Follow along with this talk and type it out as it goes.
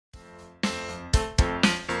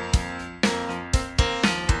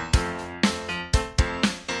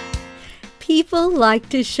People like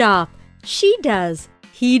to shop. She does.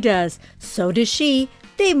 He does. So does she.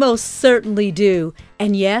 They most certainly do.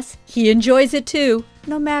 And yes, he enjoys it too,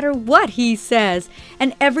 no matter what he says.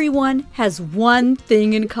 And everyone has one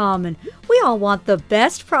thing in common. We all want the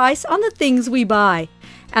best price on the things we buy.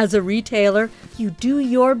 As a retailer, you do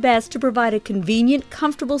your best to provide a convenient,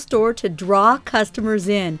 comfortable store to draw customers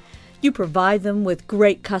in. You provide them with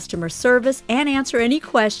great customer service and answer any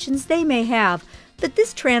questions they may have. But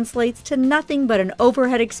this translates to nothing but an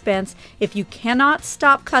overhead expense if you cannot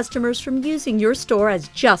stop customers from using your store as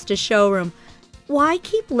just a showroom. Why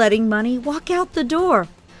keep letting money walk out the door?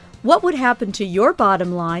 What would happen to your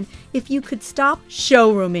bottom line if you could stop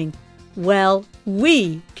showrooming? Well,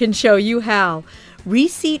 we can show you how.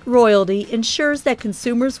 Receipt Royalty ensures that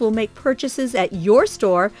consumers will make purchases at your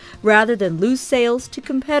store rather than lose sales to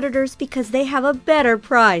competitors because they have a better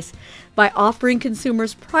price. By offering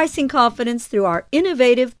consumers pricing confidence through our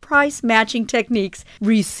innovative price matching techniques,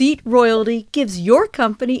 Receipt Royalty gives your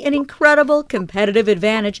company an incredible competitive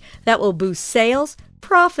advantage that will boost sales,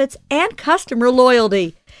 profits, and customer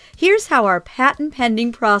loyalty. Here's how our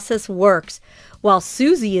patent-pending process works. While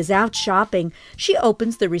Susie is out shopping, she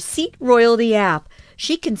opens the Receipt Royalty app.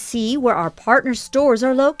 She can see where our partner stores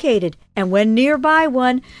are located, and when nearby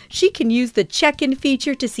one, she can use the check-in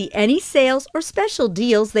feature to see any sales or special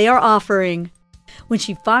deals they are offering. When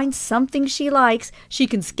she finds something she likes, she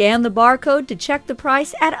can scan the barcode to check the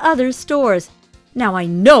price at other stores. Now I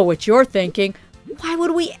know what you're thinking. Why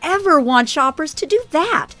would we ever want shoppers to do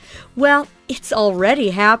that? Well, it's already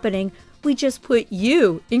happening. We just put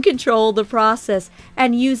you in control of the process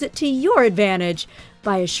and use it to your advantage.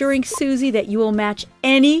 By assuring Susie that you will match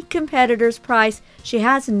any competitor's price, she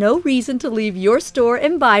has no reason to leave your store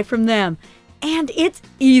and buy from them. And it's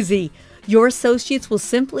easy. Your associates will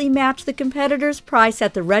simply match the competitor's price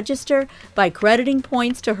at the register by crediting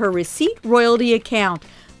points to her Receipt Royalty account.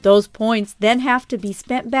 Those points then have to be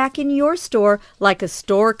spent back in your store like a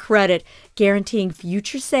store credit, guaranteeing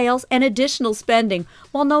future sales and additional spending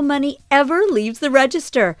while no money ever leaves the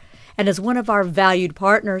register. And as one of our valued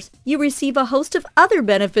partners, you receive a host of other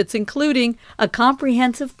benefits, including a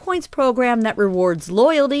comprehensive points program that rewards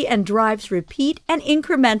loyalty and drives repeat and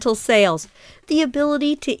incremental sales, the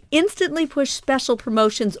ability to instantly push special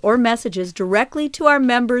promotions or messages directly to our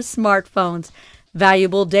members' smartphones,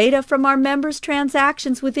 valuable data from our members'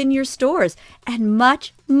 transactions within your stores, and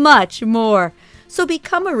much, much more. So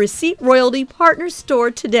become a Receipt Royalty partner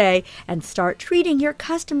store today and start treating your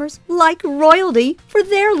customers like royalty for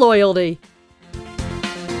their loyalty.